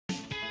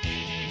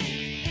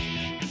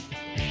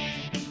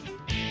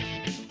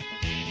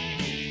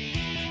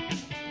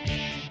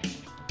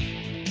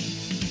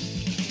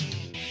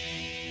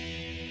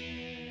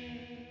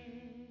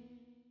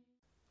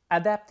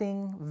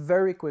adapting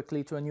very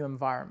quickly to a new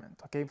environment,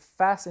 okay?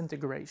 Fast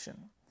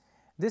integration.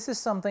 This is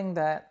something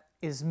that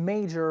is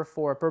major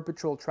for a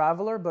perpetual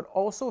traveler, but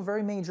also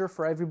very major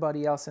for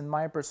everybody else, in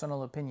my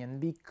personal opinion,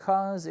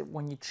 because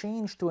when you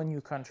change to a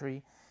new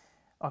country,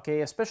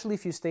 okay, especially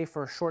if you stay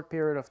for a short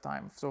period of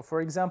time. So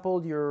for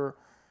example, you're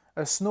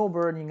a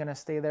snowbird, you're gonna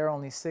stay there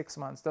only 6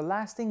 months. The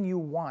last thing you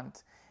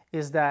want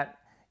is that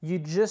you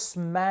just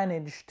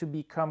manage to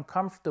become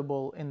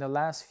comfortable in the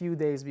last few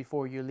days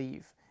before you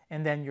leave,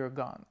 and then you're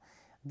gone.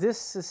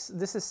 This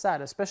is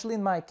sad, especially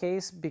in my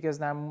case,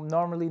 because I'm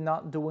normally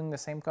not doing the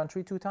same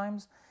country 2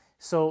 times.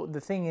 So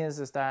the thing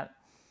is that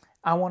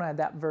I want to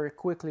adapt very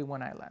quickly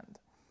when I land.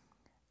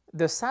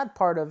 The sad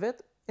part of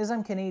it is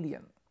I'm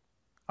Canadian.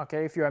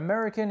 Okay, if you're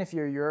American, if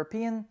you're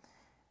European,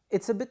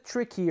 it's a bit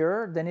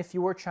trickier than if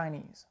you were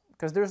Chinese,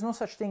 because there's no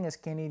such thing as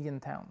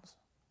Canadian towns,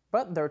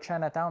 but there are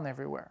Chinatown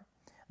everywhere.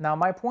 Now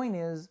my point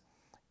is,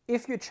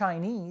 if you're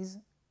Chinese,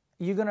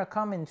 you're gonna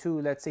come into,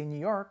 let's say, New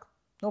York,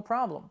 no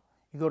problem.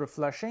 You go to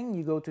Flushing,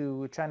 you go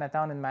to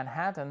Chinatown in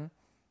Manhattan,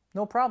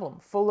 no problem,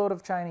 full load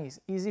of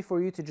Chinese. Easy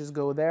for you to just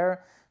go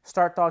there,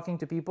 start talking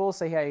to people,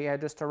 say, hey, I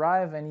just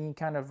arrived, any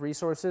kind of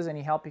resources,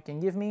 any help you can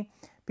give me.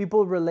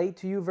 People relate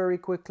to you very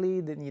quickly,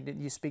 then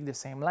you speak the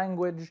same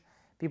language,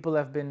 people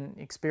have been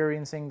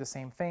experiencing the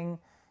same thing,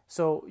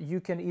 so you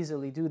can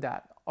easily do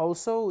that.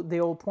 Also,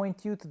 they'll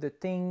point you to the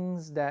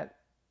things that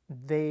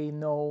they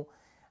know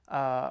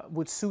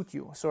would suit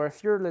you. So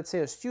if you're, let's say,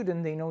 a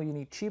student, they know you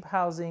need cheap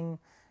housing,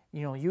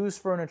 used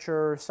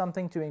furniture,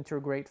 something to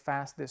integrate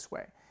fast this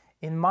way.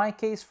 In my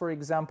case, for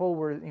example,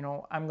 where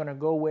I'm gonna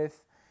go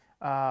with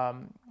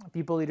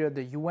people either at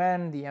the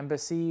UN, the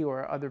embassy,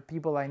 or other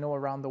people I know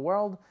around the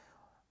world,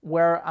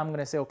 where I'm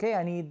gonna say, okay,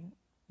 I need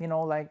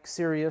like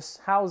serious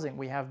housing.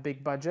 We have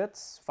big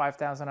budgets,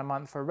 $5,000 a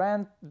month for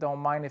rent. Don't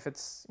mind if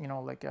it's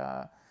like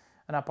an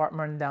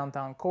apartment in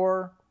downtown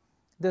core.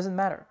 Doesn't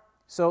matter.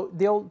 So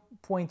they'll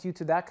point you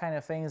to that kind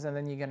of things, and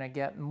then you're gonna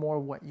get more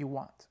what you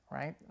want,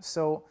 right?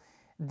 So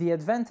the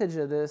advantage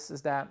of this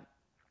is that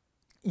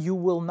you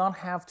will not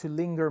have to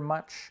linger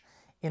much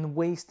in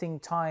wasting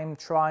time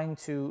trying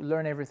to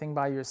learn everything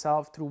by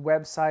yourself through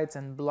websites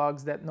and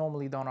blogs that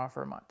normally don't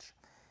offer much.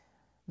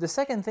 The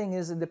second thing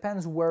is, it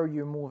depends where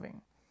you're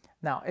moving.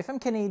 Now, if I'm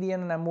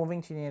Canadian and I'm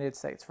moving to the United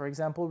States, for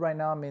example, right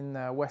now I'm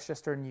in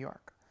Westchester, New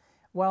York.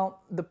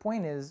 Well, the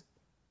point is,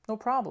 no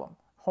problem.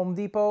 Home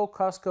Depot,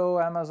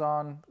 Costco,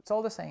 Amazon, it's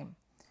all the same.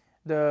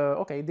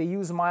 They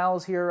use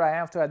miles here. I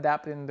have to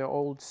adapt in the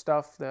old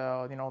stuff,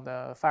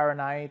 the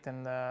Fahrenheit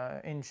and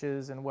the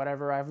inches and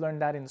whatever. I've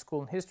learned that in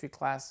school in history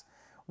class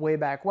way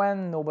back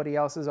when. Nobody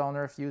else's on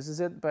earth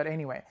uses it. But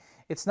anyway,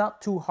 it's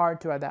not too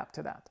hard to adapt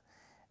to that.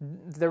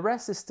 The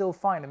rest is still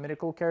fine. The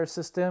medical care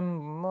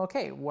system,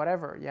 okay,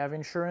 whatever. You have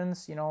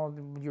insurance,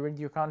 you read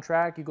your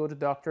contract, you go to the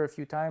doctor a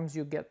few times,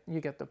 you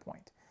get the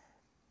point.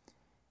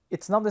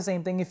 It's not the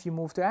same thing if you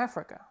move to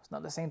Africa. It's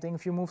not the same thing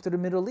if you move to the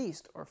Middle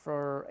East or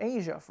for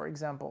Asia, for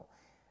example.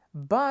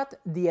 But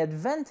the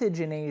advantage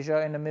in Asia,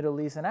 and the Middle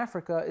East and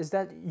Africa is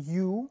that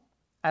you,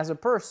 as a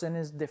person,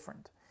 is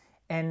different.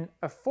 And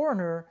a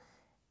foreigner,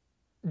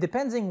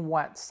 depending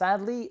what,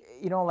 sadly,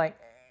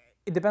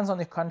 it depends on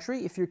the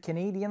country. If you're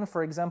Canadian,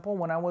 for example,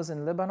 when I was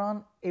in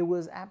Lebanon, it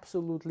was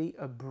absolutely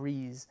a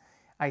breeze.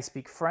 I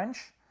speak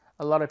French.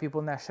 A lot of people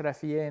in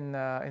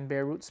Ashrafiyeh in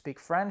Beirut speak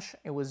French.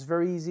 It was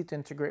very easy to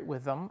integrate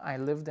with them. I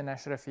lived in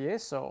Ashrafiyeh,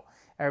 so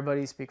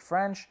everybody speaks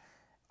French.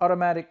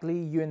 Automatically,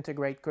 you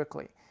integrate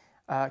quickly.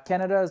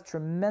 Canada has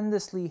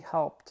tremendously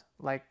helped,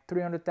 like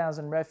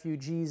 300,000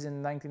 refugees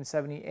in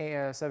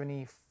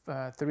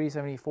 1973,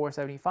 74,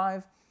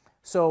 75.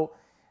 So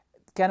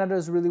Canada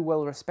is really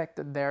well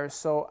respected there.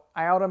 So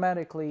I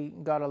automatically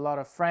got a lot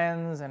of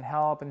friends and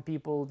help and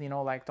people,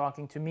 like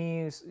talking to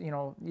me.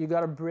 You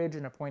got a bridge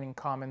and a point in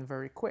common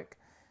very quick.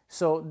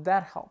 So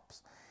that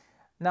helps.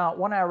 Now,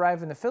 when I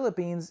arrive in the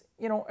Philippines,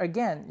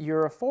 again,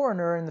 you're a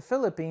foreigner in the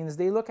Philippines.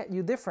 They look at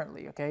you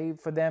differently, okay?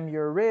 For them,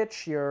 you're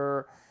rich,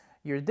 you're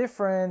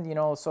different,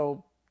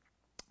 so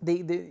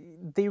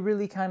they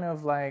really kind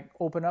of like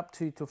open up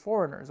to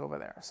foreigners over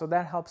there. So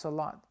that helps a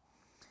lot.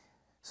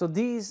 So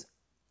these,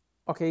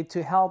 okay,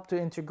 to help to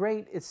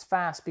integrate, it's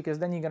fast because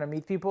then you're going to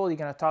meet people, you're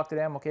going to talk to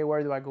them, okay,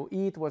 where do I go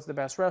eat, what's the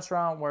best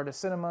restaurant, where the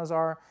cinemas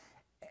are,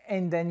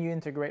 and then you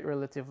integrate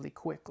relatively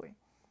quickly.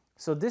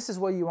 So this is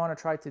what you want to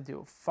try to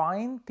do.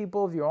 Find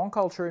people of your own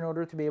culture in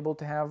order to be able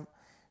to have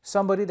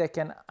somebody that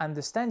can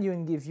understand you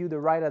and give you the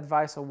right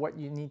advice of what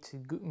you need to,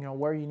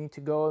 where you need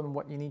to go and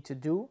what you need to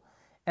do.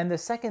 And the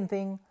second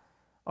thing,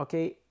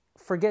 okay,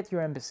 forget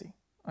your embassy.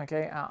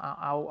 Okay,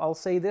 I'll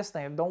say this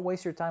thing: don't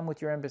waste your time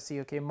with your embassy.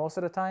 Okay, most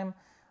of the time,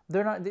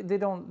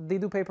 they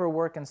do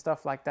paperwork and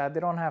stuff like that. They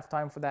don't have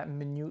time for that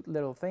minute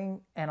little thing.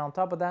 And on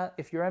top of that,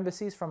 if your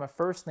embassy is from a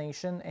First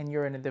Nation and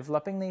you're in a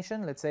developing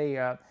nation, let's say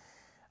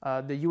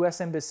the U.S.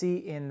 Embassy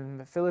in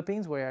the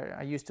Philippines, where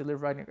I used to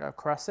live right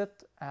across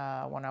it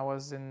when I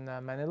was in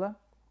Manila,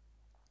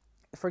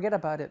 forget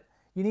about it.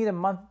 You need a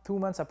month, 2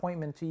 months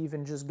appointment to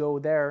even just go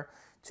there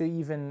to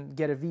even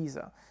get a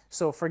visa.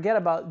 So forget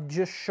about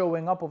just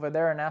showing up over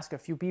there and ask a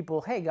few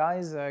people, hey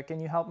guys, can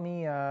you help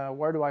me?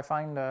 Where do I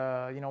find,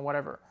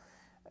 whatever.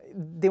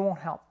 They won't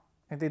help.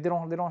 They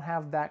don't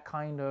have that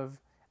kind of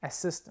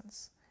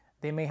assistance.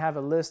 They may have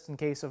a list in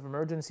case of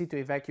emergency to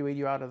evacuate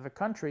you out of the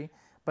country,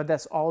 but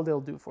that's all they'll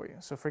do for you.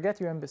 So forget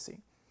your embassy.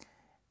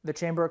 The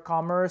Chamber of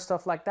Commerce,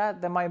 stuff like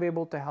that, that might be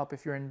able to help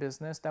if you're in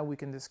business. That we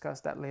can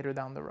discuss that later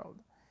down the road.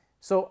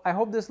 So I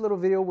hope this little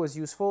video was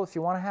useful. If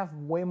you want to have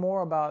way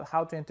more about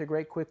how to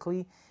integrate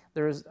quickly,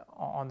 there's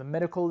on the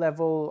medical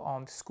level,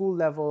 on school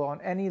level,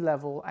 on any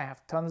level, I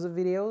have tons of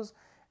videos.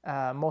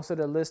 Most of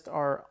the lists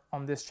are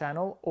on this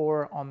channel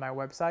or on my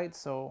website.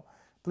 So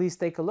please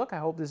take a look. I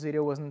hope this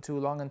video wasn't too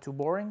long and too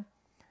boring.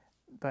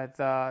 But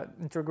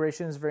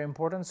integration is very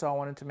important, so I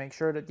wanted to make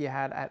sure that you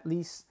had at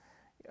least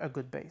a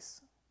good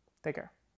base. Take care.